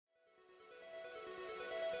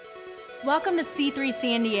Welcome to C3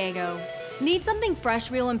 San Diego. Need something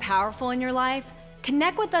fresh, real, and powerful in your life?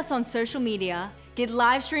 Connect with us on social media, get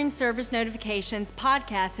live stream service notifications,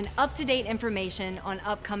 podcasts, and up-to-date information on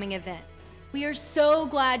upcoming events. We are so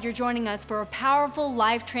glad you're joining us for a powerful,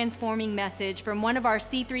 life-transforming message from one of our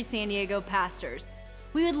C3 San Diego pastors.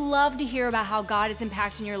 We would love to hear about how God is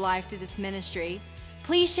impacting your life through this ministry.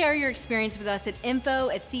 Please share your experience with us at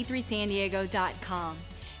info@c3sandiego.com.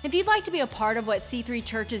 If you'd like to be a part of what C3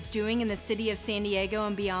 Church is doing in the city of San Diego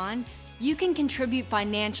and beyond, you can contribute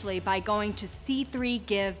financially by going to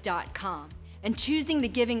c3give.com and choosing the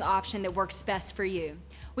giving option that works best for you.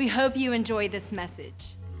 We hope you enjoy this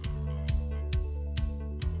message.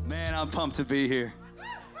 Man, I'm pumped to be here.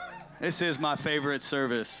 This is my favorite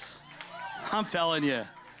service. I'm telling you,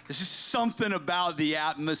 there's just something about the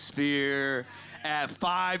atmosphere at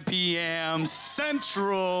 5 p.m.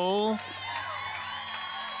 Central.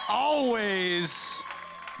 Always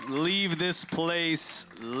leave this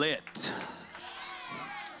place lit.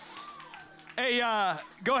 Hey,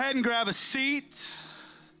 go ahead and grab a seat.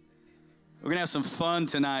 We're going to have some fun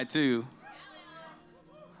tonight, too.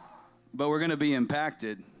 But we're going to be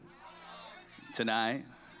impacted tonight.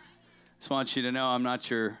 Just want you to know I'm not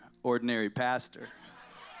your ordinary pastor.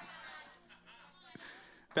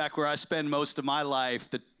 Back where I spend most of my life,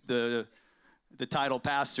 the title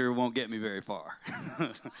pastor won't get me very far.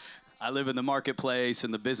 I live in the marketplace, in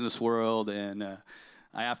the business world, and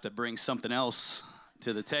I have to bring something else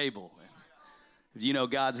to the table. You know,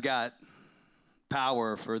 God's got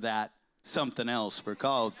power for that something else we're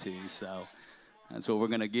called to, so that's what we're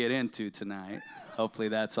going to get into tonight. Hopefully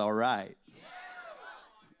that's all right.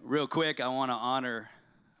 Real quick, I want to honor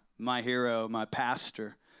my hero, my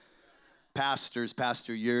pastors,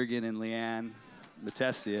 Pastor Jurgen and Leanne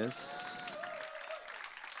Matthesius.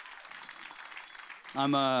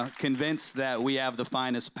 I'm convinced that we have the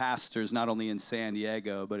finest pastors, not only in San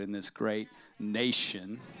Diego, but in this great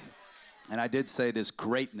nation. And I did say this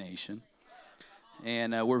great nation.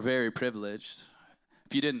 And we're very privileged.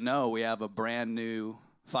 If you didn't know, we have a brand new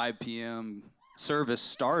 5 p.m. service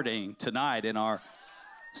starting tonight in our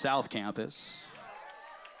South Campus.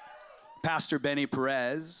 Pastor Benny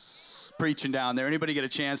Perez preaching down there. Anybody get a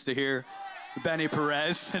chance to hear Benny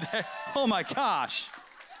Perez today? Oh my gosh.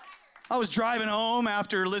 I was driving home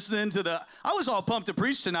after listening to I was all pumped to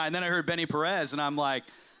preach tonight, and then I heard Benny Perez, and I'm like,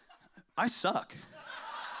 I suck.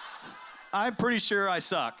 I'm pretty sure I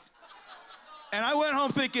suck. And I went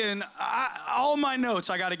home thinking, all my notes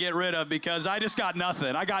I got to get rid of because I just got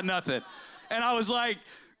nothing. I got nothing. And I was like,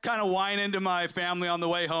 kind of whining to my family on the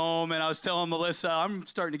way home, and I was telling Melissa, I'm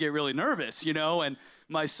starting to get really nervous, you know, and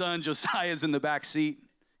my son Josiah's in the back seat.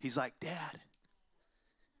 He's like, Dad,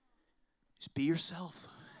 just be yourself.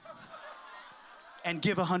 And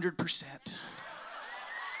give 100%.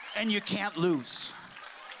 And you can't lose.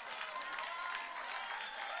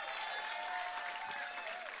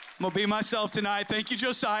 I'm going to be myself tonight. Thank you,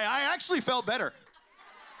 Josiah. I actually felt better.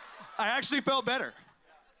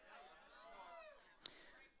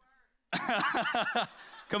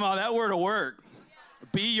 Come on, that word will work.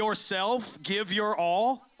 Be yourself. Give your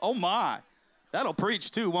all. Oh, my. That'll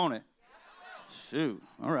preach, too, won't it? Shoot.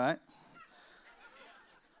 All right.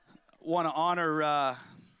 Want to honor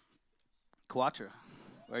Quatra.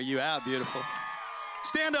 Where are you at, beautiful?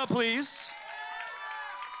 Stand up, please.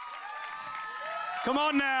 Come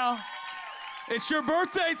on now. It's your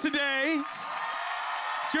birthday today.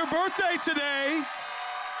 It's your birthday today.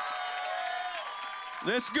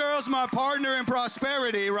 This girl's my partner in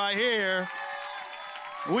prosperity right here.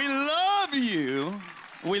 We love you.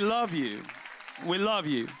 We love you. We love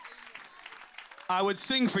you. I would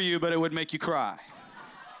sing for you, but it would make you cry.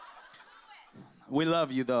 We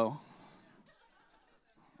love you, though.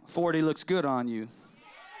 40 looks good on you.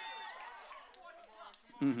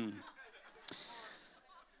 Mm-hmm.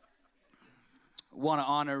 Want to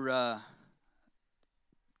honor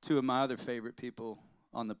two of my other favorite people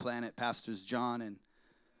on the planet, Pastors John and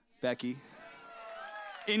Becky.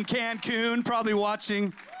 In Cancun, probably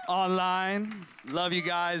watching online. Love you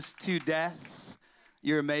guys to death.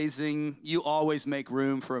 You're amazing. You always make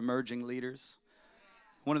room for emerging leaders.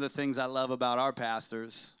 One of the things I love about our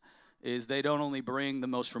pastors is they don't only bring the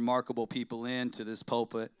most remarkable people into this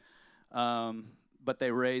pulpit, but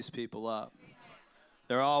they raise people up.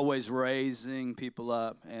 They're always raising people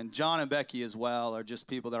up. And John and Becky as well are just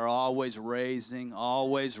people that are always raising,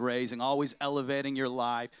 always elevating your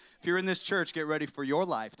life. If you're in this church, get ready for your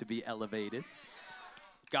life to be elevated.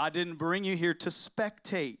 God didn't bring you here to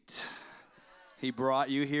spectate. He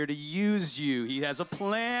brought you here to use you. He has a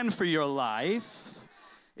plan for your life.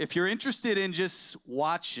 If you're interested in just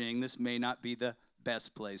watching, this may not be the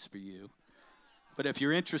best place for you. But if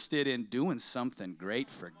you're interested in doing something great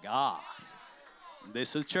for God,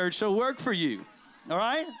 this is church will work for you. All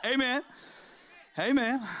right? Amen.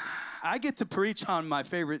 Amen. I get to preach on my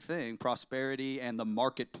favorite thing, prosperity and the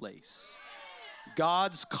marketplace.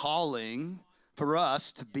 God's calling for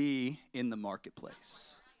us to be in the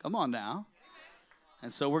marketplace. Come on now.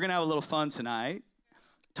 And so we're going to have a little fun tonight.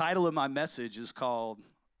 Title of my message is called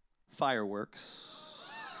Fireworks.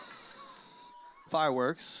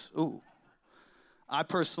 Fireworks. Ooh. I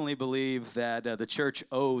personally believe that the church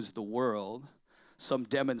owes the world some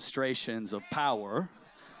demonstrations of power.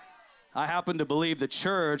 I happen to believe the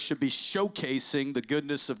church should be showcasing the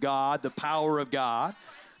goodness of God, the power of God,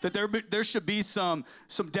 that there should be some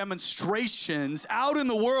demonstrations out in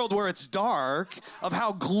the world where it's dark of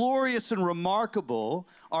how glorious and remarkable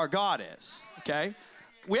our God is, okay?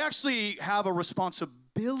 We actually have a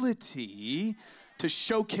responsibility to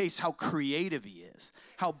showcase how creative he is,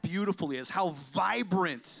 how beautiful he is, how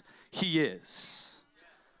vibrant he is.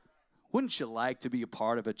 Wouldn't you like to be a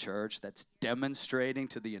part of a church that's demonstrating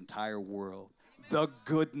to the entire world the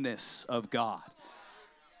goodness of God,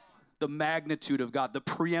 the magnitude of God, the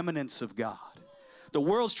preeminence of God? The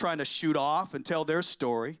world's trying to shoot off and tell their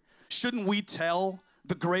story. Shouldn't we tell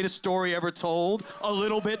the greatest story ever told a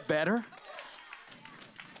little bit better?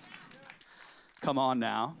 Come on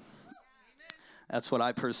now. That's what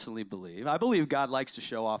I personally believe. I believe God likes to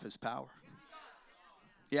show off his power.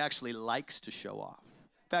 He actually likes to show off.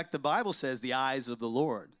 In fact, the Bible says the eyes of the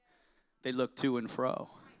Lord, they look to and fro,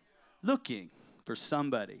 looking for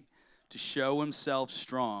somebody to show himself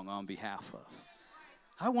strong on behalf of.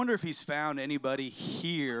 I wonder if he's found anybody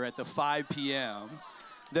here at the 5 p.m.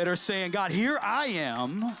 that are saying, God, here I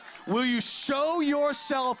am. Will you show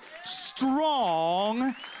yourself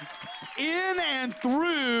strong in and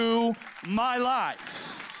through my life?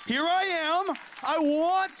 Here I am. I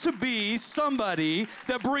want to be somebody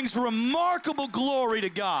that brings remarkable glory to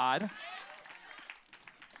God.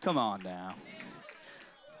 Come on now.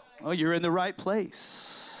 Well, you're in the right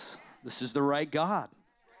place. This is the right God.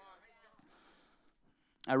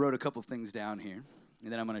 I wrote a couple things down here,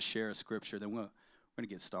 and then I'm going to share a scripture. Then we're going to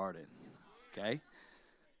get started, okay?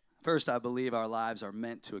 First, I believe our lives are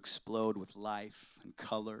meant to explode with life and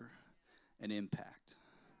color and impact.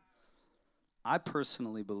 I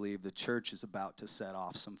personally believe the church is about to set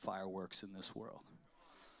off some fireworks in this world.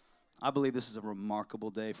 I believe this is a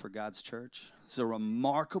remarkable day for God's church. It's a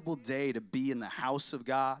remarkable day to be in the house of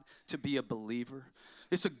God, to be a believer.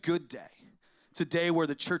 It's a good day. It's a day where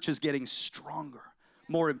the church is getting stronger,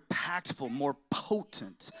 more impactful, more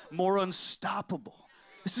potent, more unstoppable.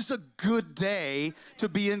 This is a good day to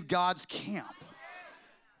be in God's camp.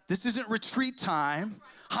 This isn't retreat time,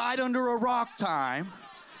 hide under a rock time.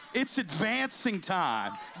 It's advancing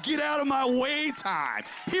time. Get out of my way time.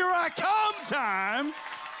 Here I come time.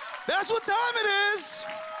 That's what time it is.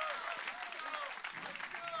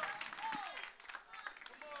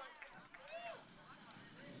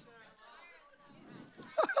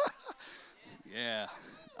 Yeah.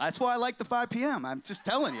 That's why I like the 5 p.m. I'm just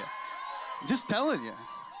telling you. I'm just telling you.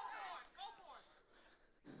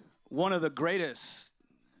 One of the greatest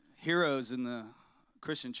heroes in the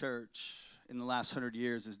Christian church in the last 100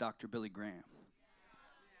 years is Dr. Billy Graham.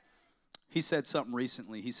 He said something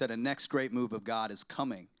recently. He said a next great move of God is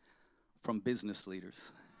coming from business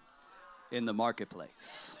leaders in the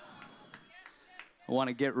marketplace. I want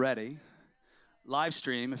to get ready. Live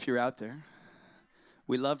stream, if you're out there.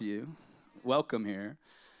 We love you. Welcome here.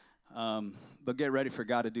 But get ready for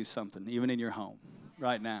God to do something, even in your home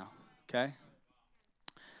right now, okay?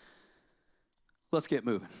 Let's get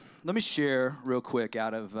moving. Let me share real quick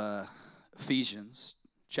out of Ephesians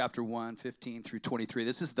chapter 1, 15 through 23.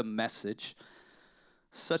 This is the Message.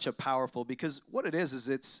 Such a powerful, because what it is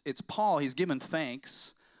it's Paul. He's given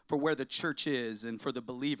thanks for where the church is and for the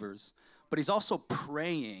believers, but he's also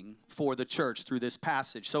praying for the church through this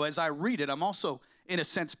passage. So as I read it, I'm also, in a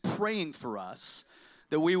sense, praying for us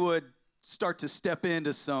that we would start to step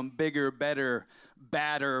into some bigger, better,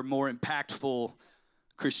 badder, more impactful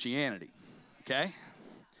Christianity, okay?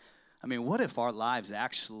 I mean, what if our lives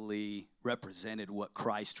actually represented what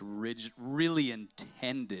Christ really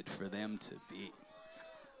intended for them to be?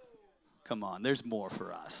 Come on, there's more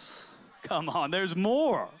for us. Come on, there's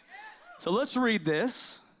more. So let's read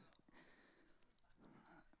this.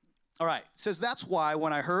 All right, it says, that's why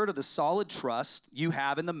when I heard of the solid trust you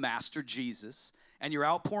have in the Master Jesus and your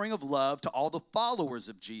outpouring of love to all the followers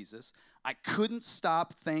of Jesus, I couldn't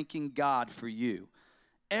stop thanking God for you.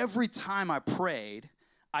 Every time I prayed,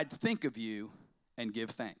 I'd think of you and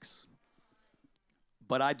give thanks.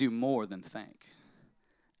 But I do more than thank.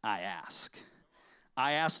 I ask.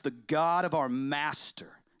 I ask the God of our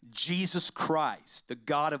Master, Jesus Christ, the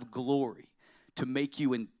God of glory, to make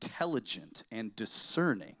you intelligent and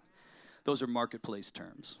discerning. Those are marketplace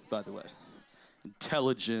terms, by the way.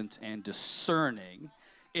 Intelligent and discerning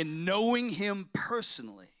in knowing him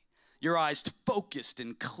personally. Your eyes focused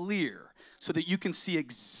and clear so that you can see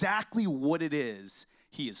exactly what it is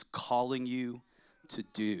he is calling you to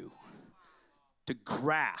do. To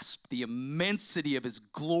grasp the immensity of his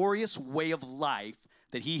glorious way of life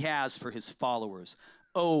that he has for his followers.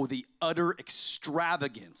 Oh, the utter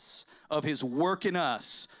extravagance of his work in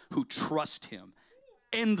us who trust him.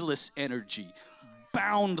 Endless energy,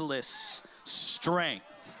 boundless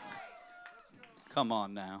strength. Come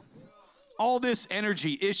on now. All this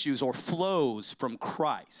energy issues or flows from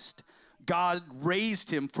Christ. God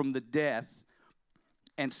raised him from the dead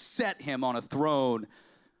and set him on a throne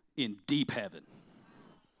in deep heaven.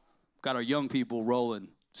 Got our young people rolling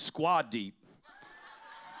squad deep.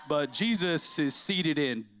 But Jesus is seated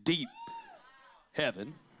in deep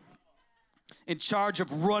heaven, in charge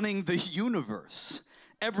of running the universe.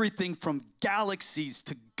 Everything from galaxies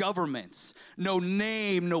to governments. No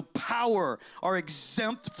name, no power are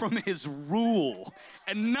exempt from his rule.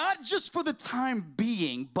 And not just for the time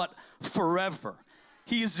being, but forever.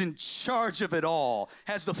 He is in charge of it all,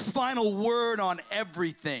 has the final word on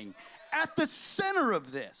everything. At the center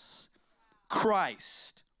of this,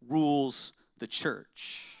 Christ rules the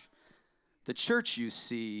church. The church, you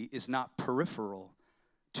see, is not peripheral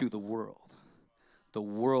to the world. The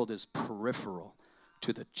world is peripheral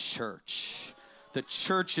to the church. The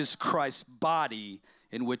church is Christ's body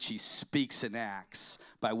in which he speaks and acts,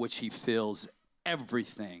 by which he fills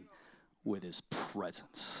everything with his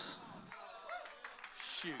presence.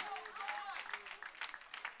 Shoot.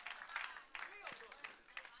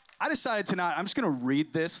 I decided tonight I'm just going to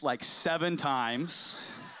read this like 7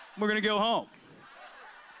 times. We're going to go home.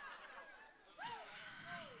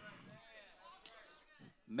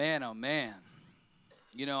 Man, oh man.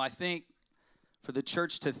 You know, I think for the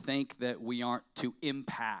church to think that we aren't to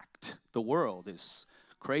impact the world is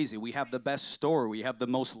crazy. We have the best story. We have the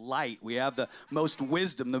most light. We have the most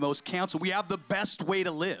wisdom, the most counsel. We have the best way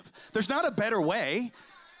to live. There's not a better way.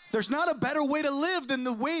 There's not a better way to live than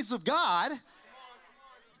the ways of God.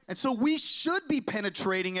 And so we should be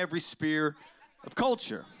penetrating every sphere of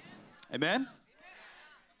culture. Amen?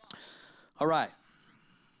 All right.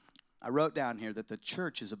 I wrote down here that the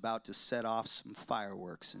church is about to set off some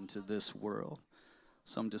fireworks into this world.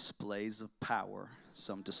 Some displays of power,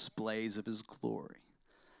 some displays of his glory.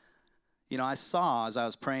 You know, I saw, as I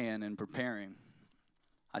was praying and preparing,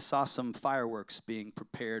 I saw some fireworks being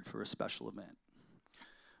prepared for a special event.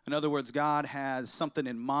 In other words, God has something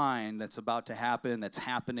in mind that's about to happen, that's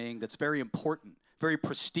happening, that's very important, very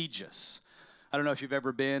prestigious. I don't know if you've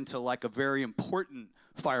ever been to like a very important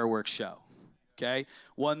fireworks show. Okay,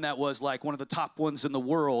 one that was like one of the top ones in the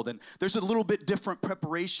world. And there's a little bit different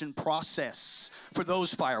preparation process for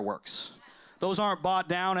those fireworks. Those aren't bought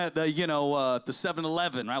down at the, the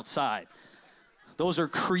 7-Eleven outside. Those are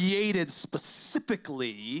created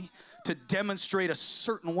specifically to demonstrate a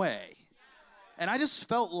certain way. And I just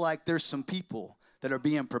felt like there's some people that are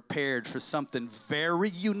being prepared for something very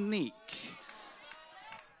unique.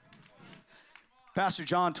 Pastor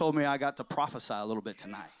John told me I got to prophesy a little bit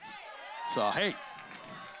tonight. So, hey.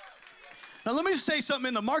 Now, let me just say something.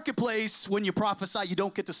 In the marketplace, when you prophesy, you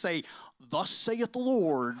don't get to say, "Thus saith the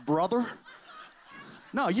Lord, brother."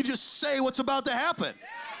 No, you just say what's about to happen.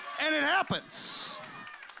 And it happens.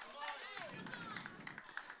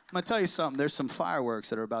 I'm going to tell you something. There's some fireworks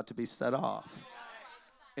that are about to be set off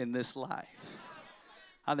in this life.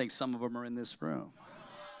 I think some of them are in this room.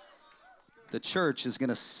 The church is going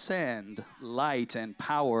to send light and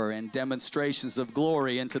power and demonstrations of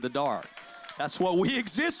glory into the dark. That's what we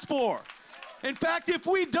exist for. In fact, if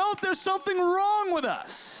we don't, there's something wrong with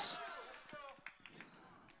us.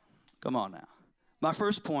 Come on now. My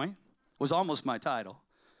first point was almost my title.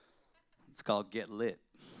 It's called Get Lit.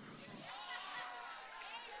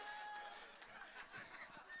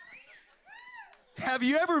 Have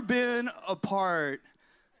you ever been a part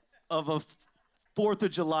of a 4th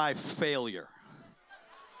of July failure?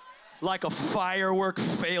 Like a firework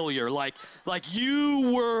failure, like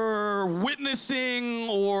you were witnessing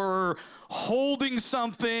or holding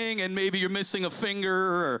something and maybe you're missing a finger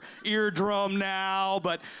or eardrum now,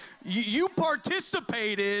 but you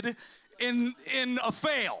participated in a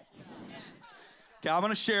fail. Okay, I'm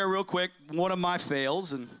gonna share real quick one of my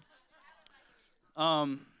fails, and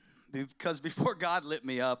because before God lit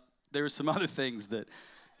me up, there were some other things that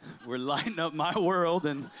were lighting up my world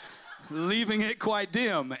and leaving it quite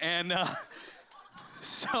dim. And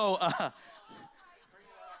so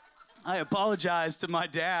I apologize to my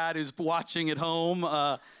dad who's watching at home.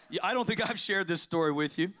 I don't think I've shared this story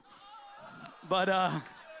with you. But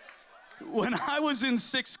when I was in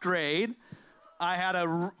 6th grade,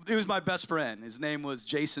 it was my best friend. His name was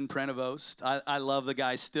Jason Prenovost. I love the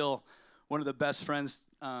guy, still one of the best friends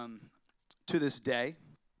to this day.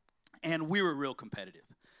 And we were real competitive.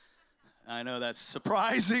 I know that's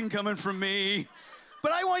surprising coming from me.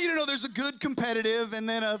 But I want you to know there's a good competitive and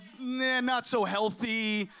then a not so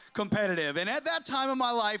healthy competitive. And at that time of my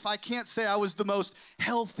life, I can't say I was the most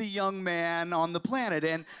healthy young man on the planet.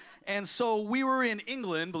 And so we were in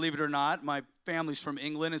England, believe it or not. My family's from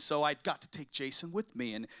England, and so I got to take Jason with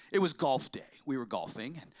me. And it was golf day. We were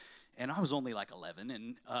golfing, and I was only like 11,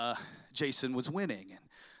 and Jason was winning.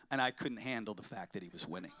 And I couldn't handle the fact that he was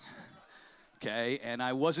winning. Okay? And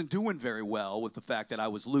I wasn't doing very well with the fact that I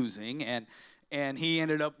was losing. And he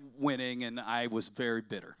ended up winning, and I was very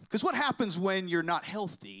bitter. Because what happens when you're not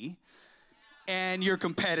healthy and you're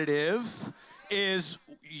competitive is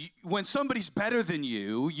when somebody's better than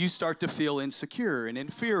you, you start to feel insecure and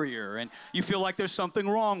inferior, and you feel like there's something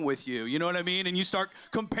wrong with you. You know what I mean? And you start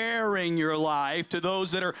comparing your life to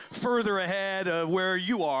those that are further ahead of where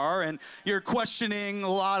you are, and you're questioning a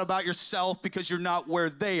lot about yourself because you're not where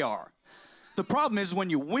they are. The problem is when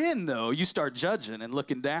you win, though, you start judging and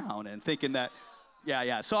looking down and thinking that,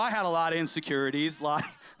 yeah. So I had a lot of insecurities, lot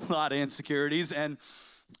of insecurities, and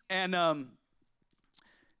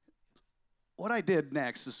what I did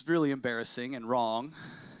next is really embarrassing and wrong.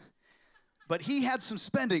 But he had some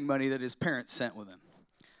spending money that his parents sent with him,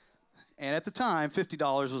 and at the time,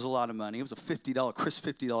 $50 was a lot of money. It was a crisp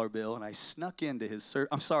 $50 bill, and I snuck into his.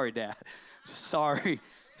 I'm sorry, Dad. Sorry,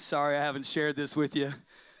 I haven't shared this with you.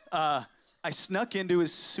 I snuck into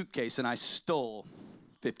his suitcase and I stole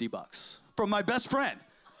 $50 from my best friend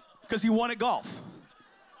because he won at golf.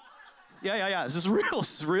 Yeah. This is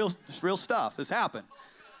real stuff. This happened.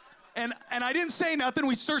 And I didn't say nothing.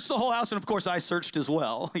 We searched the whole house, and of course I searched as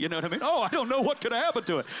well. You know what I mean? Oh, I don't know what could have happened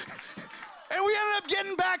to it. And we ended up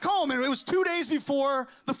getting back home, and it was 2 days before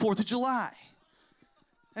the 4th of July.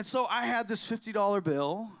 And so I had this $50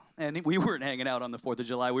 bill. And we weren't hanging out on the 4th of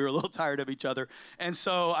July. We were a little tired of each other. And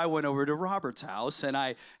so I went over to Robert's house, and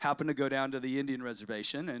I happened to go down to the Indian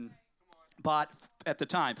reservation and bought, at the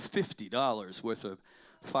time, $50 worth of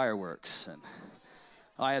fireworks. And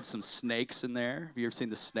I had some snakes in there. Have you ever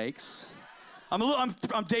seen the snakes?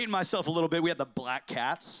 I'm dating myself a little bit. We had the black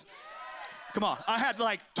cats. Come on. I had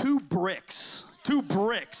like two bricks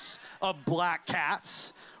of black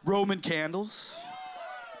cats, Roman candles,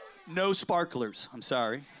 no sparklers. I'm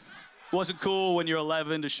sorry. Wasn't cool when you're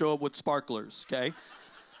 11 to show up with sparklers, okay?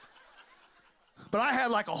 But I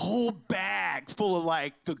had like a whole bag full of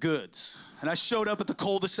like the goods. And I showed up at the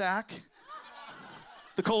cul-de-sac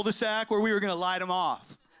where we were gonna light them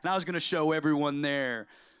off. And I was gonna show everyone there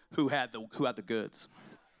who had the goods.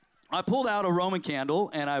 I pulled out a Roman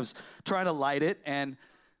candle and I was trying to light it, and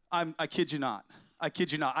I kid you not, I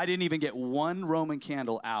didn't even get one Roman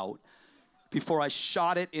candle out before I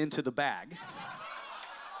shot it into the bag.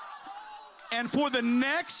 And for the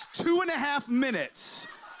next 2.5 minutes,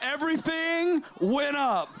 everything went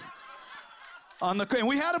up. And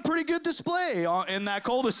we had a pretty good display in that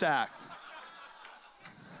cul-de-sac.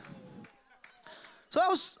 So that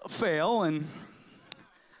was a fail, and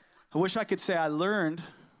I wish I could say I learned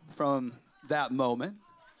from that moment.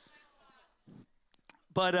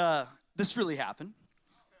 But this really happened.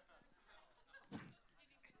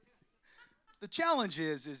 The challenge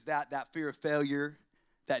is that fear of failure,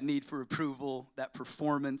 that need for approval, that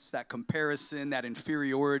performance, that comparison, that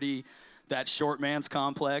inferiority, that short man's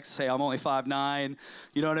complex. Hey, I'm only 5'9",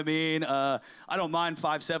 you know what I mean? I don't mind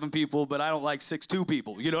 5'7" people, but I don't like 6'2"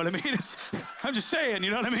 people, you know what I mean? I'm just saying, you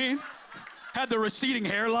know what I mean? Had the receding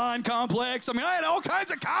hairline complex. I mean, I had all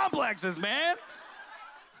kinds of complexes, man.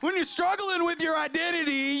 When you're struggling with your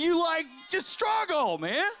identity, you just struggle,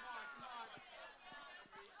 man.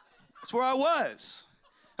 That's where I was.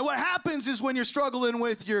 And what happens is when you're struggling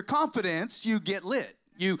with your confidence, you get lit.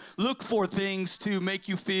 You look for things to make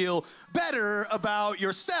you feel better about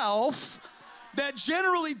yourself that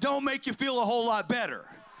generally don't make you feel a whole lot better.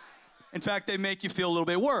 In fact, they make you feel a little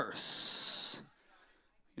bit worse.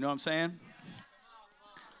 You know what I'm saying?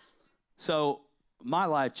 So my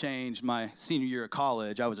life changed my senior year of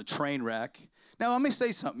college. I was a train wreck. Now, let me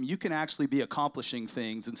say something. You can actually be accomplishing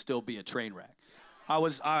things and still be a train wreck.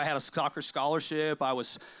 I had a soccer scholarship. I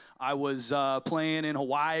was playing in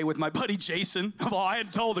Hawaii with my buddy Jason. Well, I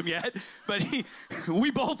hadn't told him yet, but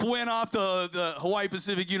we both went off the Hawaii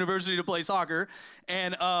Pacific University to play soccer.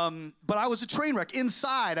 And but I was a train wreck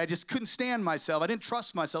inside. I just couldn't stand myself. I didn't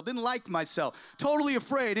trust myself. Didn't like myself. Totally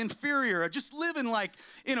afraid, inferior. Just living like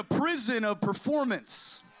in a prison of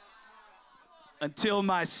performance. Until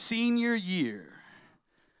my senior year,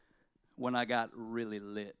 when I got really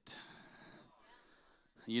lit.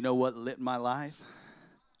 You know what lit my life?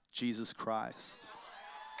 Jesus Christ.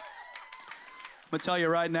 I'm going to tell you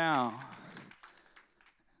right now,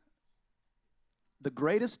 the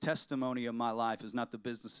greatest testimony of my life is not the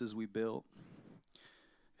businesses we built.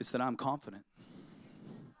 It's that I'm confident.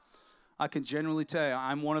 I can genuinely tell you,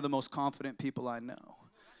 I'm one of the most confident people I know.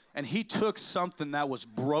 And he took something that was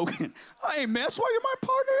broken. Hey, man, that's why you're my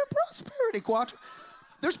partner in prosperity, Quattro.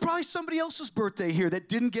 There's probably somebody else's birthday here that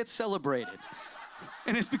didn't get celebrated.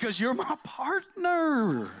 And it's because you're my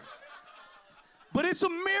partner. But it's a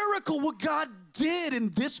miracle what God did in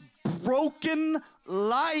this broken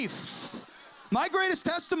life. My greatest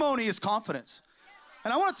testimony is confidence.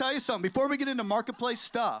 And I want to tell you something before we get into marketplace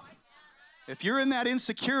stuff. If you're in that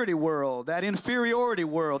insecurity world, that inferiority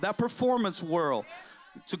world, that performance world,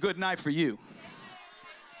 it's a good night for you.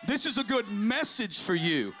 This is a good message for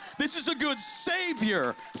you. This is a good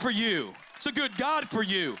Savior for you. It's a good God for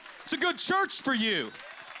you. It's a good church for you.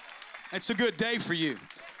 It's a good day for you.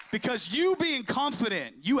 Because you being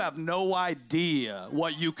confident, you have no idea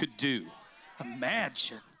what you could do.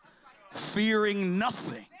 Imagine fearing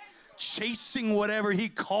nothing, chasing whatever he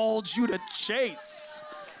called you to chase.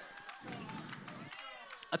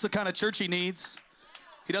 That's the kind of church he needs.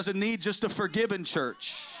 He doesn't need just a forgiven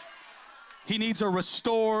church. He needs a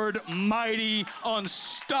restored, mighty,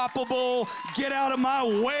 unstoppable, get out of my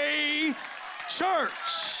way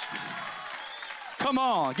church. Come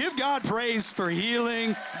on, give God praise for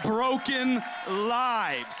healing broken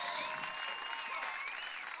lives.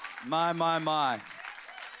 My.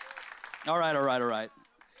 All right.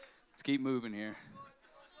 Let's keep moving here.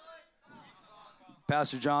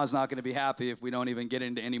 Pastor John's not going to be happy if we don't even get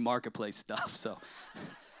into any marketplace stuff, so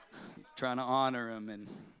trying to honor him, and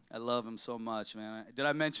I love him so much, man. Did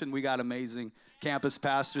I mention we got amazing campus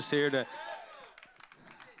pastors here? I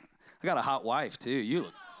got a hot wife, too. You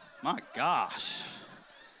look, my gosh.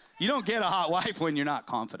 You don't get a hot wife when you're not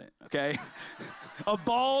confident, okay? A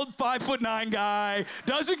bald 5'9" guy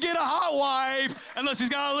doesn't get a hot wife unless he's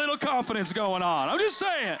got a little confidence going on. I'm just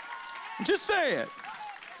saying.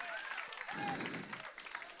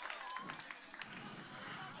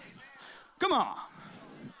 Come on.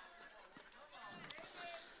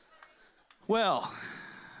 Well,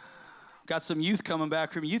 got some youth coming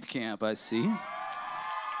back from youth camp, I see.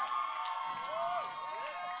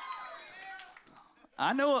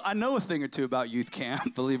 I know a thing or two about youth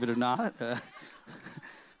camp, believe it or not.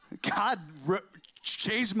 God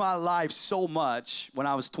changed my life so much when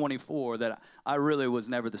I was 24 that I really was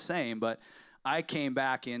never the same. But I came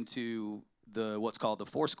back into what's called the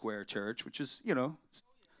Foursquare Church, which is,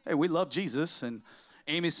 hey, we love Jesus. And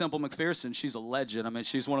Amy Semple McPherson, she's a legend. I mean,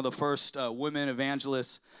 she's one of the first women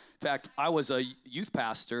evangelists. In fact, I was a youth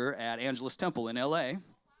pastor at Angelus Temple in L.A.,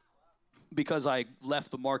 because I left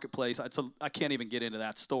the marketplace. I can't even get into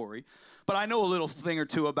that story. But I know a little thing or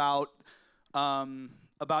two about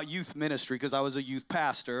youth ministry because I was a youth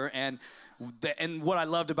pastor. And what I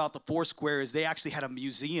loved about the Foursquare is they actually had a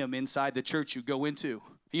museum inside the church you go into.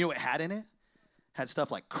 You know what it had in it? Had stuff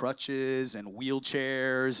like crutches and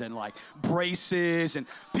wheelchairs and like braces, and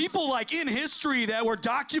people like in history that were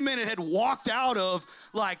documented had walked out of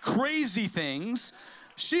like crazy things.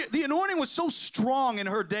 The anointing was so strong in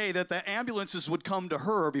her day that the ambulances would come to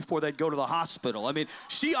her before they'd go to the hospital. I mean,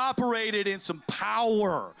 she operated in some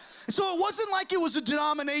power. So it wasn't like it was a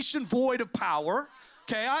denomination void of power.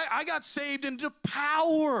 Okay, I got saved into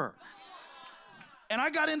power. And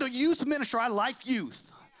I got into youth ministry. I like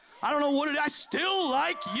youth. I don't know I still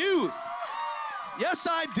like youth. Yes,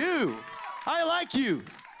 I do. I like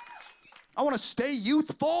youth. I want to stay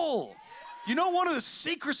youthful. You know, one of the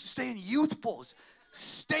secrets to staying youthful is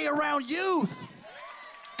stay around youth.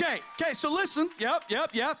 Okay, so listen. Yep.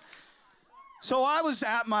 So I was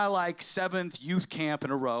at my like 7th youth camp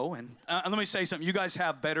in a row, and let me say something. You guys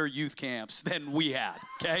have better youth camps than we had,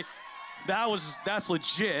 okay? That's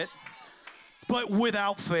legit. But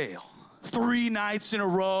without fail, 3 nights in a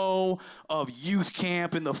row of youth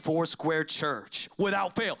camp in the Foursquare Church.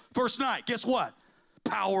 Without fail. First night, guess what?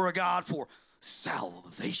 Power of God for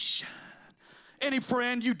salvation. Any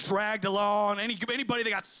friend you dragged along, anybody that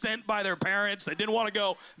got sent by their parents that didn't want to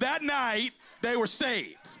go, that night they were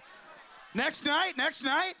saved. Next night.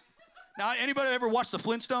 Now, anybody ever watch the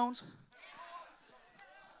Flintstones?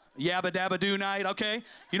 Yabba dabba doo night, okay?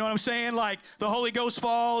 You know what I'm saying? Like the Holy Ghost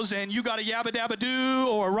falls and you got to yabba dabba doo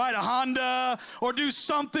or ride a Honda or do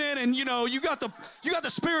something, and you know you got the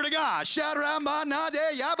Spirit of God. Shout around by na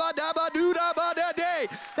day, yabba dabba doo da ba da day.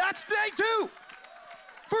 That's day 2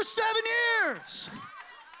 for 7 years.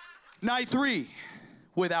 Night 3,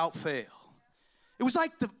 without fail. It was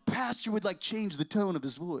like the pastor would like change the tone of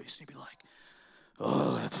his voice. He'd be like,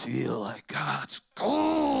 "Oh, I feel like God's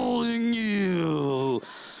calling you.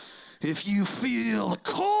 If you feel the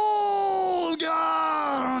call of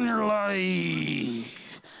God on your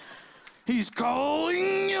life, He's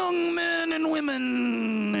calling young men and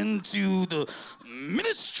women into the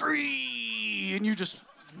ministry." And you just,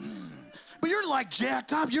 but you're like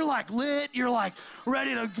jacked up, you're like lit, you're like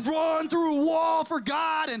ready to run through a wall for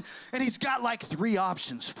God, and He's got like 3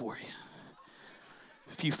 options for you.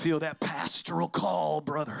 If you feel that pastoral call,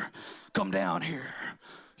 brother, come down here.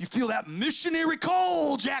 You feel that missionary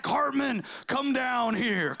call, Jack Hartman, come down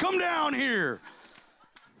here. Come down here.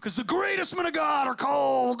 Because the greatest men of God are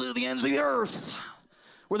called to the ends of the earth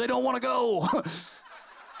where they don't want to go.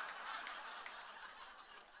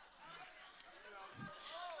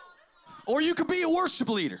 Or you could be a worship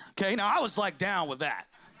leader, okay? Now, I was like down with that.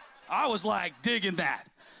 I was like digging that.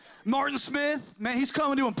 Martin Smith, man, he's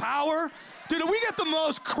coming to Empower. Dude, we get the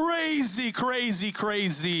most crazy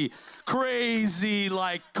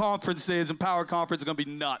like conferences, and Power Conference is gonna be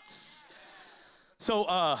nuts.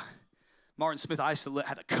 So, Martin Smith, I used to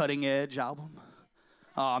had a Cutting Edge album.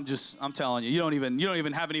 I'm telling you, you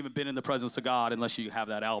haven't even been in the presence of God unless you have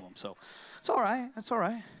that album. So, it's all right. That's all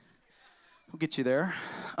right. We'll get you there.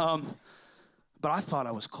 But I thought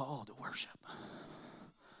I was called to worship.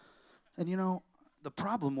 And you know, the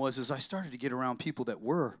problem was I started to get around people that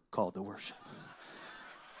were called to worship.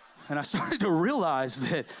 And I started to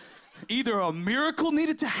realize that either a miracle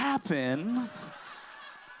needed to happen,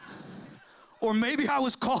 or maybe I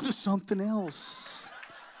was called to something else.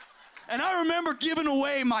 And I remember giving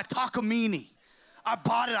away my Takamine. I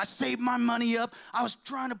bought it, I saved my money up. I was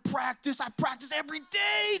trying to practice. I practiced every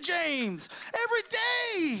day, James, every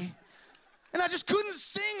day. And I just couldn't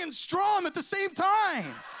sing and strum at the same time.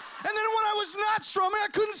 And then when I was not strumming, I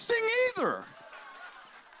couldn't sing either.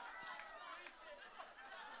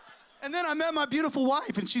 And then I met my beautiful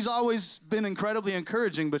wife, and she's always been incredibly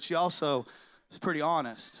encouraging, but she also is pretty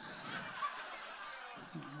honest.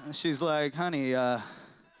 And she's like, "Honey, I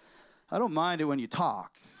don't mind it when you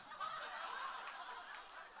talk."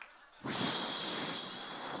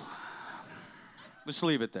 Let's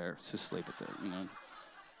leave it there. Let's just leave it there, you know.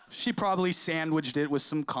 She probably sandwiched it with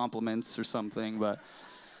some compliments or something, but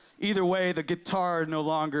either way, the guitar no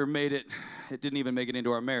longer made it. It didn't even make it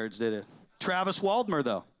into our marriage, did it? Travis Waldmer,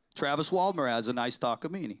 though. Travis Waldmer has a nice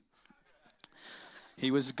Takamine.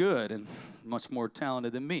 He was good and much more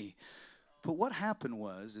talented than me. But what happened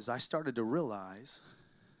was I started to realize,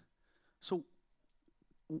 so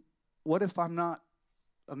what if I'm not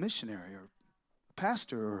a missionary or a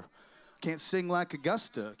pastor, or can't sing like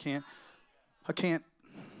Augusta? I can't.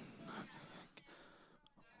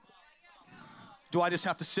 Do I just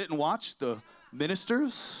have to sit and watch the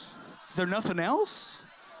ministers? Is there nothing else?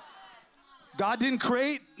 God didn't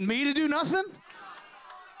create me to do nothing?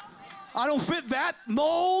 I don't fit that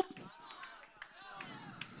mold?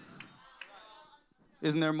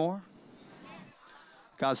 Isn't there more?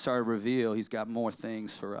 God started to reveal He's got more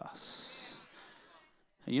things for us.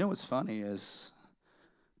 And you know what's funny is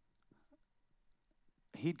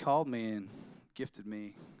He'd called me and gifted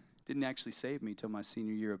me. Didn't actually save me till my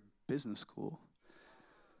senior year of business school.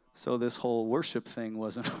 So this whole worship thing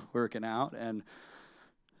wasn't working out, and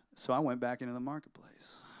so I went back into the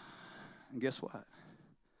marketplace. And guess what?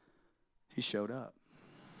 He showed up.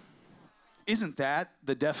 Isn't that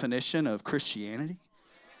the definition of Christianity?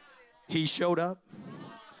 He showed up.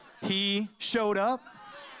 He showed up.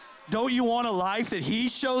 Don't you want a life that He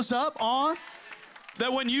shows up on?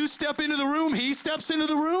 That when you step into the room, He steps into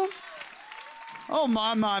the room? Oh,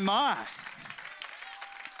 my.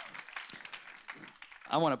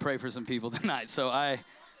 I want to pray for some people tonight, so I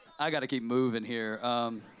got to keep moving here.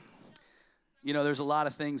 You know, there's a lot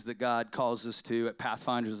of things that God calls us to. At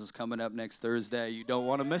Pathfinders is coming up next Thursday. You don't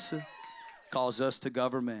want to miss it. Calls us to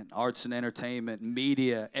government, arts and entertainment,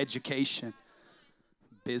 media, education,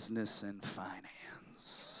 business, and finance.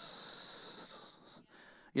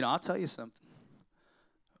 You know, I'll tell you something.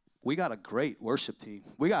 We got a great worship team.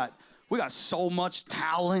 We got so much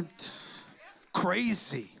talent.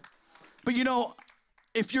 Crazy. But you know,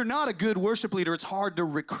 if you're not a good worship leader, it's hard to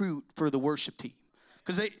recruit for the worship team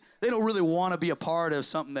because they don't really want to be a part of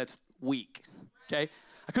something that's week, okay?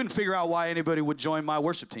 I couldn't figure out why anybody would join my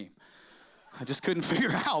worship team. I just couldn't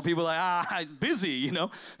figure out. People are like, he's busy, you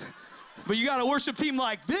know? But you got a worship team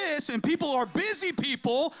like this, and people are busy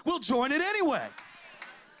people will join it anyway.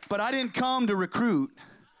 But I didn't come to recruit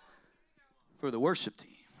for the worship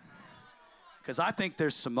team, because I think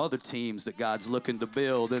there's some other teams that God's looking to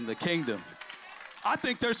build in the kingdom. I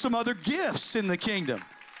think there's some other gifts in the kingdom.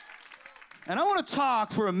 And I want to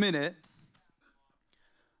talk for a minute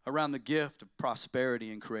around the gift of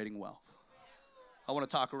prosperity and creating wealth. I want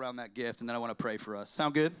to talk around that gift, and then I want to pray for us.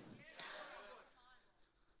 Sound good?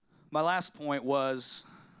 My last point was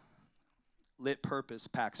lit purpose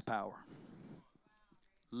packs power.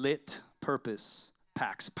 Lit purpose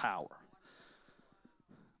packs power.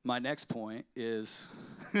 My next point is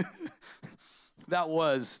that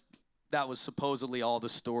was supposedly all the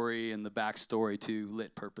story and the backstory to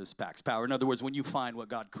lit purpose packs power. In other words, when you find what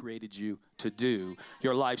God created you to do,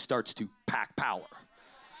 your life starts to pack power.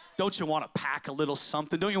 Don't you want to pack a little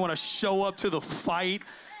something? Don't you want to show up to the fight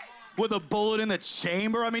with a bullet in the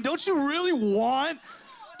chamber? I mean, don't you really want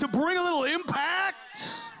to bring a little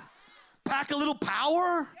impact? Pack a little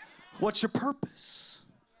power? What's your purpose?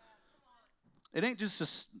 It ain't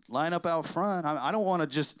just line up out front. I don't want to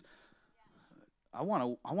just, I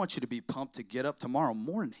want you to be pumped to get up tomorrow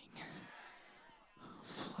morning.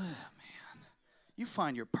 Flip, man. You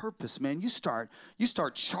find your purpose, man. You start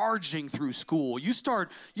charging through school. You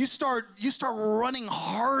start running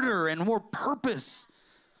harder and more purpose.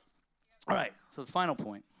 All right, so the final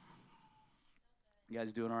point. You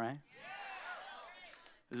guys doing all right?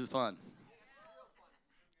 This is fun.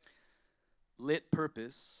 Lit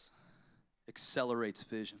purpose accelerates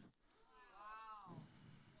vision.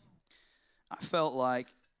 I felt like,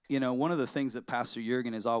 one of the things that Pastor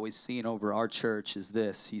Jurgen has always seen over our church is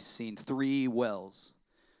this. He's seen 3 wells.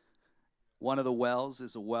 One of the wells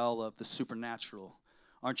is a well of the supernatural.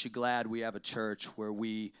 Aren't you glad we have a church where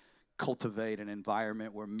we cultivate an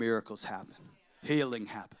environment where miracles happen, healing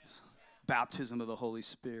happens, baptism of the Holy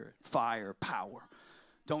Spirit, fire, power.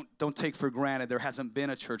 Don't take for granted there hasn't been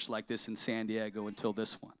a church like this in San Diego until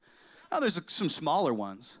this one. Now there's some smaller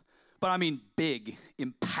ones, but I mean big,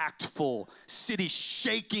 impactful,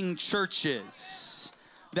 city-shaking churches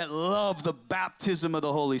that love the baptism of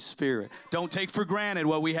the Holy Spirit. Don't take for granted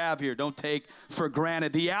what we have here. Don't take for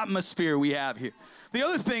granted the atmosphere we have here. The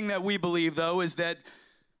other thing that we believe, though, is that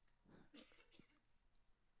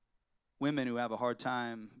women who have a hard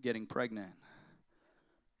time getting pregnant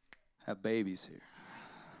have babies here.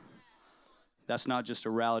 That's not just a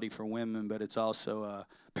reality for women, but it's also a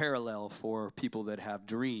parallel for people that have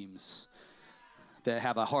dreams, that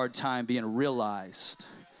have a hard time being realized.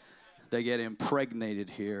 They get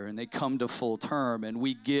impregnated here, and they come to full term, and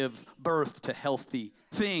we give birth to healthy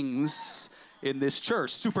things in this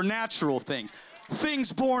church, supernatural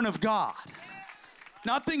things born of God,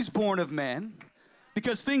 not things born of men,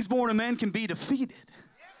 because things born of men can be defeated,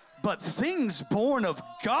 but things born of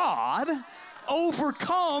God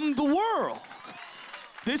overcome the world.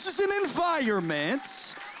 This is an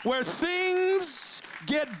environment where things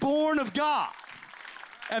get born of God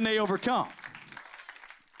and they overcome.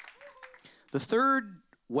 The third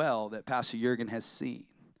well that Pastor Jurgen has seen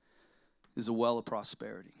is a well of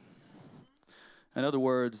prosperity. In other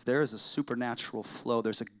words, there is a supernatural flow.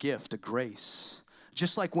 There's a gift, a grace.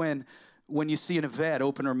 Just like when you see an Yvette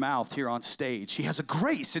open her mouth here on stage, she has a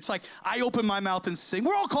grace. It's like I open my mouth and sing.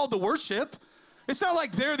 We're all called to worship. It's not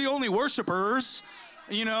like they're the only worshipers,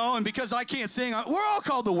 and because I can't sing, we're all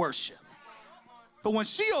called to worship. But when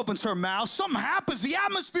she opens her mouth, something happens. The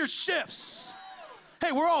atmosphere shifts.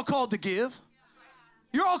 Hey, we're all called to give.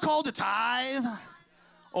 You're all called to tithe.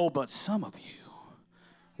 Oh, but some of you,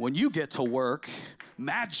 when you get to work,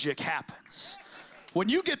 magic happens. When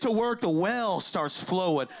you get to work, the well starts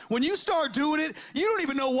flowing. When you start doing it, you don't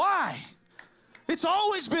even know why. It's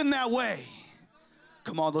always been that way.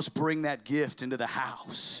 Come on, let's bring that gift into the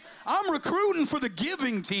house. I'm recruiting for the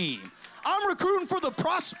giving team. I'm recruiting for the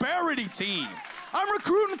prosperity team. I'm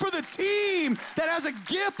recruiting for the team that has a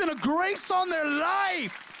gift and a grace on their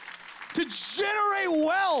life to generate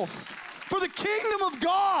wealth for the kingdom of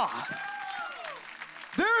God.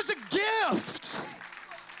 There's a gift.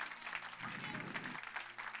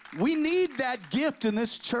 We need that gift in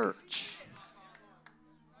this church.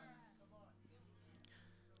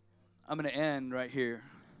 I'm going to end right here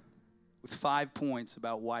with 5 points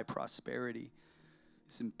about why prosperity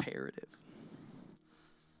is imperative.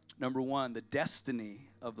 Number 1, the destiny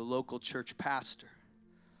of the local church pastor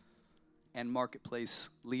and marketplace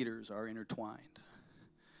leaders are intertwined.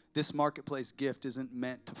 This marketplace gift isn't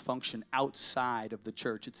meant to function outside of the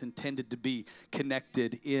church. It's intended to be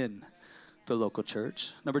connected in the local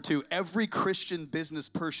church. Number 2, every Christian business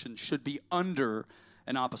person should be under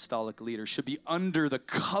an apostolic leader, should be under the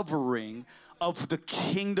covering of the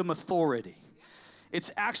kingdom authority.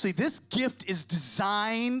 It's actually, this gift is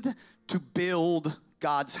designed to build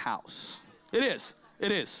God's house. It is.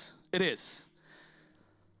 It is. It is.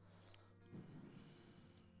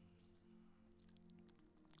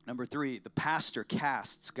 Number 3, the pastor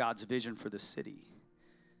casts God's vision for the city.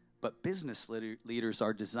 But business leaders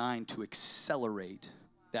are designed to accelerate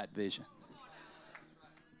that vision.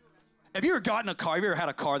 Have you ever gotten a car? Have you ever had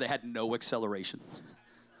a car that had no acceleration?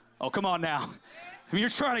 Oh, come on now. I mean, you're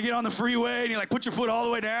trying to get on the freeway and you like put your foot all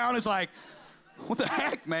the way down. It's like, what the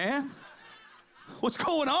heck, man? What's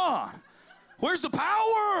going on? Where's the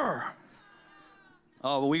power?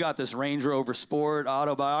 Oh, but we got this Range Rover Sport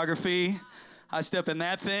autobiography. I step in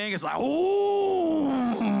that thing. It's like, ooh.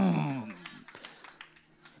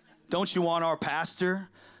 Don't you want our pastor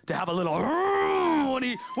to have a little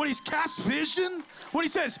when he's cast vision? When he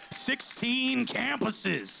says 16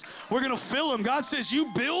 campuses, we're going to fill them. God says, you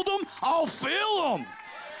build them, I'll fill them.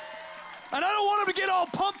 And I don't want him to get all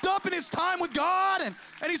pumped up in his time with God. And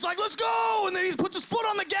he's like, let's go. And then he puts his foot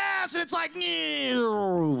on the gas and it's like,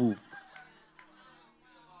 no.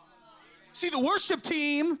 See, the worship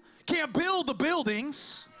team can't build the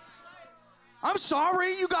buildings. I'm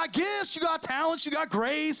sorry, you got gifts, you got talents, you got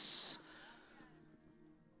grace.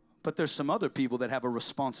 But there's some other people that have a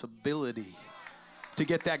responsibility to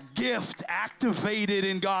get that gift activated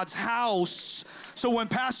in God's house. So when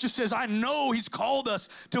pastor says, I know he's called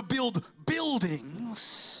us to build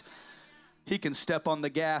buildings, he can step on the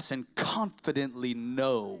gas and confidently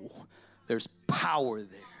know there's power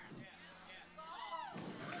there.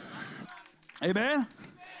 Amen?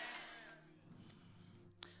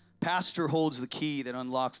 Pastor holds the key that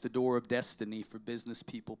unlocks the door of destiny for business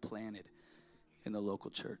people planted in the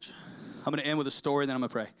local church. I'm going to end with a story, then I'm going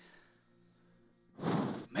to pray.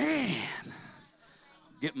 Man,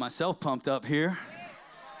 I'm getting myself pumped up here.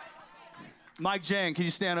 Mike Jang, can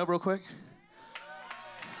you stand up real quick?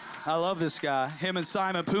 I love this guy. Him and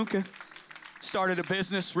Simon Punka started a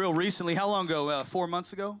business real recently. How long ago? 4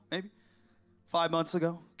 months ago, maybe? 5 months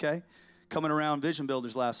ago, okay. Coming around Vision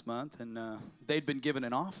Builders last month, and they'd been given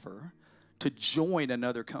an offer to join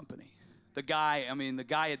another company. The guy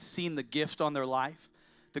had seen the gift on their life,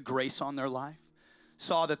 the grace on their life,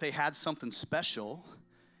 saw that they had something special,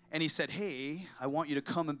 and he said, hey, I want you to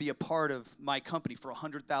come and be a part of my company for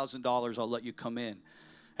 $100,000. I'll let you come in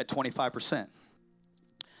at 25%.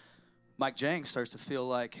 Mike Jang starts to feel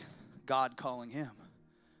like God calling him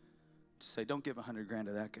to say, don't give $100,000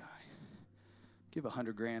 to that guy. Give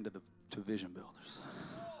 $100,000 to Vision Builders.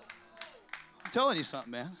 I'm telling you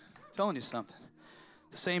something, man. I'm telling you something.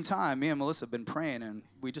 At the same time, me and Melissa have been praying, and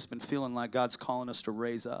we just been feeling like God's calling us to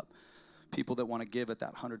raise up people that want to give at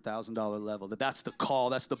that $100,000 level. That's the call,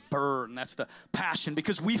 that's the burn, that's the passion,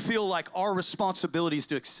 because we feel like our responsibility is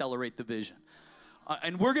to accelerate the vision.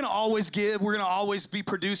 And we're going to always give, we're going to always be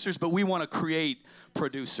producers, but we want to create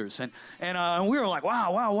producers. And we were like, wow.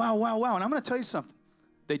 And I'm going to tell you something.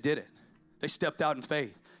 They did it. They stepped out in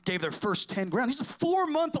faith, gave their first 10 grand. This is a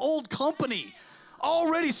 4-month-old company,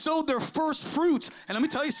 already sowed their first fruits. And let me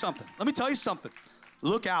tell you something.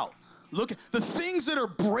 Look out. Look at the things that are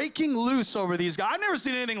breaking loose over these guys. I've never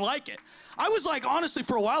seen anything like it. I was like, honestly,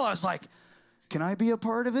 for a while, I was like, can I be a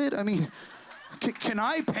part of it? I mean, can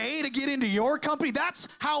I pay to get into your company? That's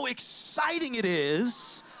how exciting it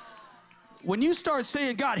is when you start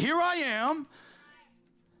saying, God, here I am.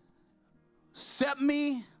 Set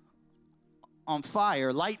me on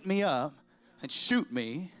fire, light me up, and shoot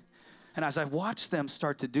me. And as I watch them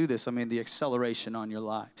start to do this, the acceleration on your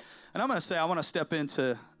life. And I'm going to say, I want to step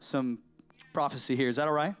into some prophecy here. Is that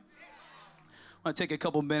all right? I want to take a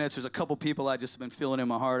couple minutes. There's a couple people I just have been feeling in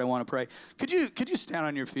my heart. I want to pray. Could you stand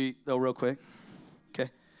on your feet, though, real quick? Okay.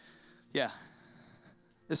 Yeah.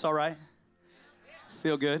 This all right?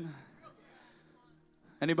 Feel good?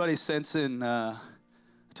 Anybody sensing a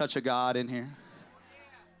touch of God in here?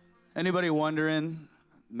 Anybody wondering,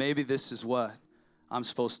 maybe this is what I'm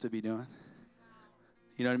supposed to be doing?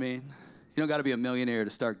 You know what I mean? You don't got to be a millionaire to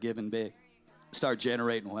start giving big, start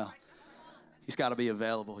generating wealth. He's got to be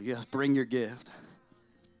available. You bring your gift.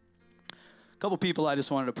 A couple people I just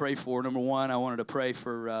wanted to pray for. Number one, I wanted to pray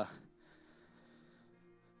for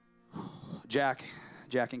Jack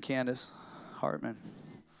and Candace Hartman.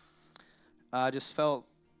 I just felt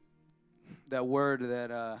that word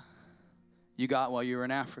that you got while you were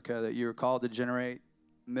in Africa, that you were called to generate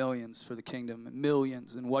millions for the kingdom,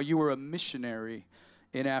 millions. And while you were a missionary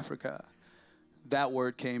in Africa, that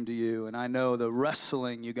word came to you. And I know the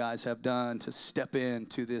wrestling you guys have done to step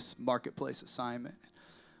into this marketplace assignment.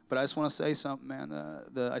 But I just want to say something, man.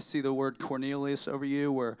 I see the word Cornelius over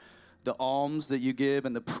you, where the alms that you give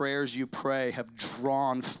and the prayers you pray have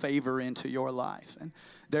drawn favor into your life. And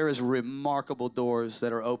there is remarkable doors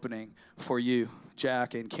that are opening for you,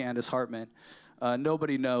 Jack and Candace Hartman.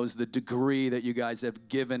 Nobody knows the degree that you guys have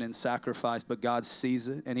given and sacrificed, but God sees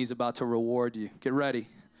it, and he's about to reward you. Get ready.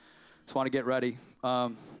 Just want to get ready.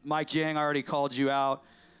 Mike Yang, I already called you out.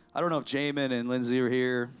 I don't know if Jamin and Lindsay are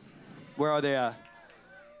here. Where are they at?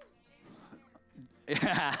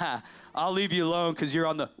 I'll leave you alone because you're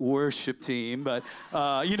on the worship team, but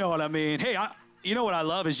you know what I mean. Hey, you know what I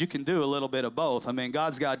love is you can do a little bit of both. I mean,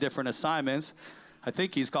 God's got different assignments. I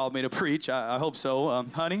think he's called me to preach. I hope so.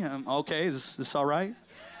 Honey, okay? Is this all right?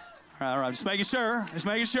 All right, just making sure. Just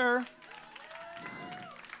making sure.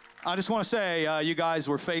 I just want to say you guys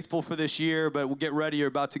were faithful for this year, but we'll get ready. You're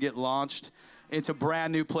about to get launched into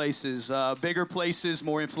brand new places, bigger places,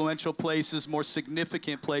 more influential places, more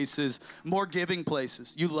significant places, more giving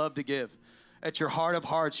places. You love to give. At your heart of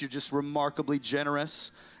hearts, you're just remarkably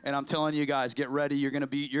generous. And I'm telling you guys, get ready. You're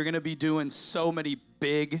gonna be doing so many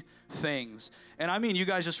big things. And I mean, you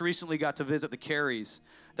guys just recently got to visit the Careys.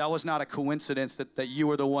 That was not a coincidence that you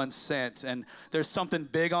were the one sent. And there's something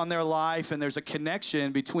big on their life, and there's a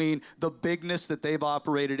connection between the bigness that they've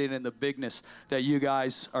operated in and the bigness that you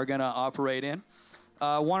guys are going to operate in.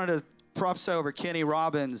 I wanted to prophesy over Kenny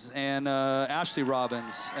Robbins and Ashley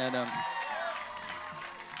Robbins. And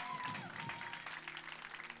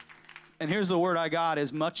here's the word I got.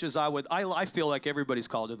 As much as I feel like everybody's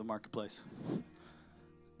called to the marketplace.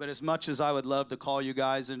 But as much as I would love to call you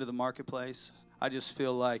guys into the marketplace, I just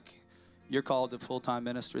feel like you're called to full-time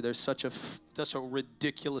ministry. There's such a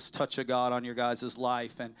ridiculous touch of God on your guys'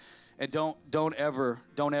 life, and don't ever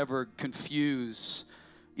confuse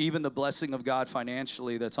even the blessing of God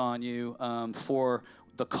financially that's on you for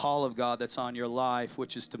the call of God that's on your life,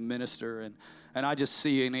 which is to minister. And I just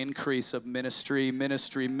see an increase of ministry.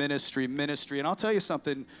 And I'll tell you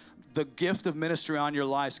something, the gift of ministry on your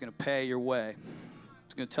life is going to pay your way.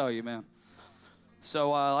 It's going to tell you, man.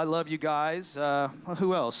 So I love you guys.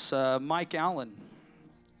 Who else? Mike Allen.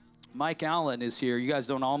 Mike Allen is here. You guys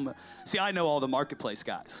don't all... See, I know all the marketplace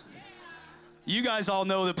guys. You guys all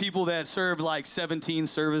know the people that serve like 17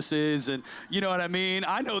 services, and you know what I mean?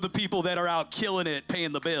 I know the people that are out killing it,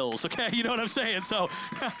 paying the bills, okay? You know what I'm saying? So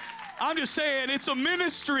I'm just saying it's a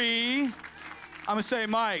ministry. I'm going to say,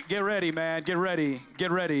 Mike, get ready, man. Get ready.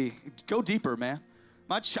 Get ready. Go deeper, man.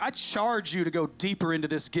 I charge you to go deeper into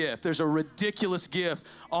this gift. There's a ridiculous gift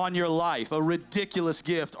on your life, a ridiculous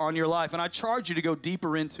gift on your life. And I charge you to go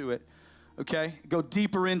deeper into it, okay? Go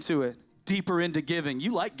deeper into it, deeper into giving.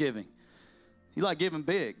 You like giving. You like giving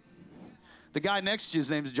big. The guy next to you,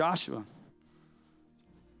 his name's Joshua.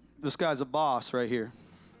 This guy's a boss right here.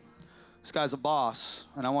 This guy's a boss.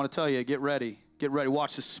 And I want to tell you, get ready. Get ready.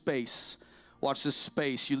 Watch this space. Watch this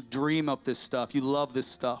space. You dream up this stuff. You love this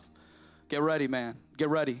stuff. Get ready, man. Get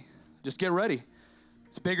ready. Just get ready.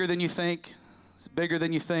 It's bigger than you think. It's bigger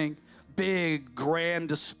than you think. Big, grand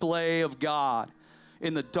display of God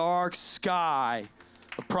in the dark sky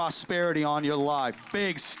of prosperity on your life.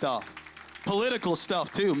 Big stuff. Political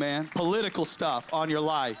stuff too, man. Political stuff on your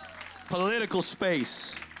life. Political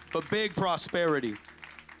space. But big prosperity.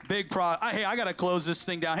 Hey, I got to close this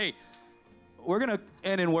thing down. Hey, we're going to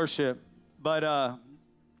end in worship. But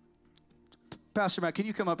Pastor Matt, can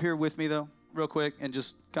you come up here with me, though, real quick, and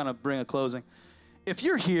just kind of bring a closing? If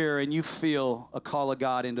you're here and you feel a call of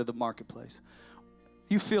God into the marketplace,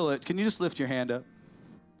 you feel it, can you just lift your hand up?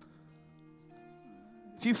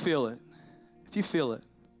 If you feel it, you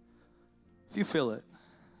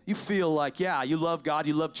feel like, yeah, you love God,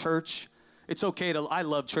 you love church. It's okay I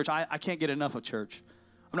love church. I can't get enough of church.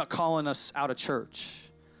 I'm not calling us out of church.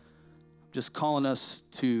 I'm just calling us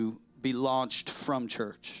to be launched from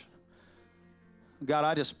church. God,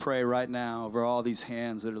 I just pray right now over all these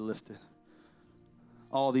hands that are lifted.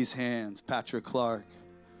 All these hands, Patrick Clark,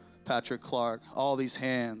 all these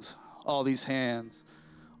hands, Brad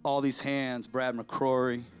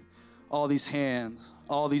McCrory, all these hands.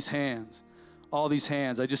 I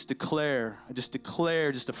just declare just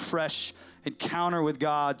a fresh encounter with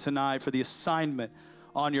God tonight for the assignment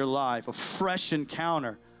on your life. A fresh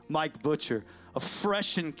encounter, Mike Butcher, a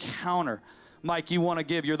fresh encounter. Mike, you want to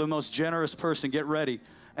give. You're the most generous person. Get ready.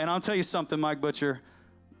 And I'll tell you something, Mike Butcher.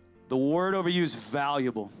 The word over you is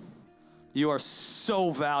valuable. You are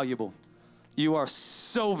so valuable. You are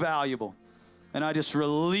so valuable. And I just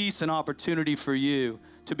release an opportunity for you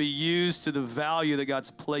to be used to the value that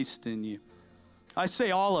God's placed in you. I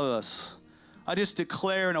say all of us. I just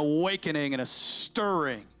declare an awakening and a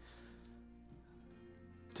stirring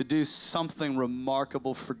to do something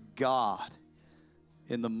remarkable for God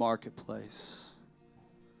in the marketplace.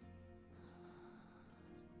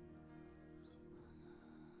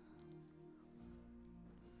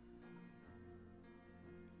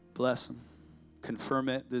 Bless them. Confirm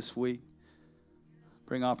it this week.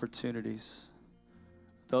 Bring opportunities.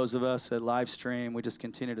 Those of us at Livestream, we just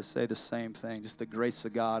continue to say the same thing. Just the grace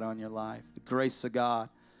of God on your life. The grace of God.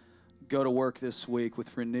 Go to work this week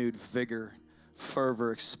with renewed vigor,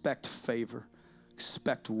 fervor. Expect favor.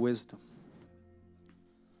 Expect wisdom.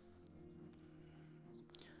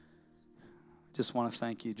 I just want to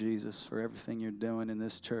thank you, Jesus, for everything you're doing in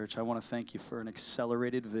this church. I want to thank you for an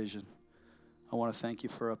accelerated vision. I want to thank you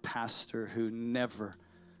for a pastor who never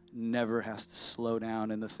has to slow down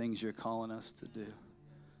in the things you're calling us to do.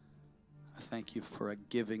 I thank you for a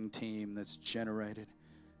giving team that's generated.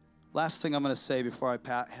 Last thing I'm going to say before I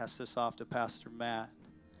pass this off to Pastor Matt.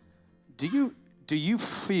 Do you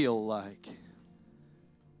feel like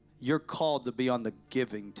you're called to be on the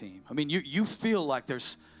giving team? I mean, you feel like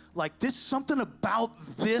there's like this something about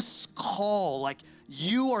this call, like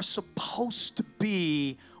you are supposed to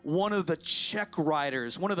be one of the check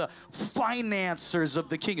writers, one of the financiers of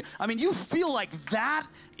the kingdom. I mean, you feel like that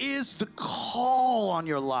is the call on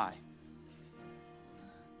your life.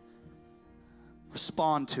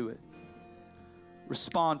 Respond to it.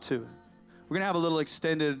 Respond to it. We're going to have a little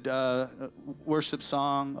extended worship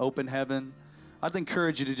song, Open Heaven. I'd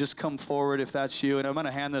encourage you to just come forward if that's you, and I'm going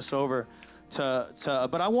to hand this over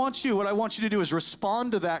but what I want you to do is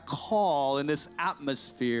respond to that call in this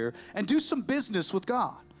atmosphere and do some business with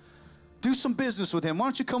God. Do some business with him. Why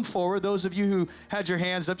don't you come forward? Those of you who had your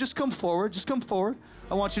hands up, just come forward. Just come forward.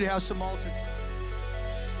 I want you to have some altar.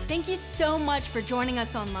 Thank you so much for joining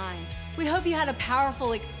us online. We hope you had a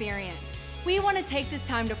powerful experience. We want to take this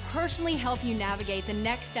time to personally help you navigate the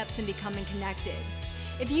next steps in becoming connected.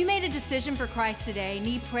 If you made a decision for Christ today,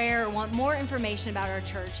 need prayer, or want more information about our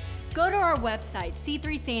church, go to our website,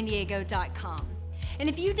 c3sandiego.com. And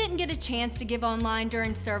if you didn't get a chance to give online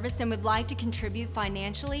during service and would like to contribute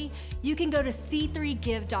financially, you can go to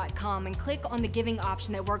c3give.com and click on the giving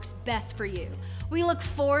option that works best for you. We look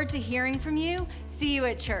forward to hearing from you. See you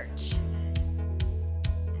at church.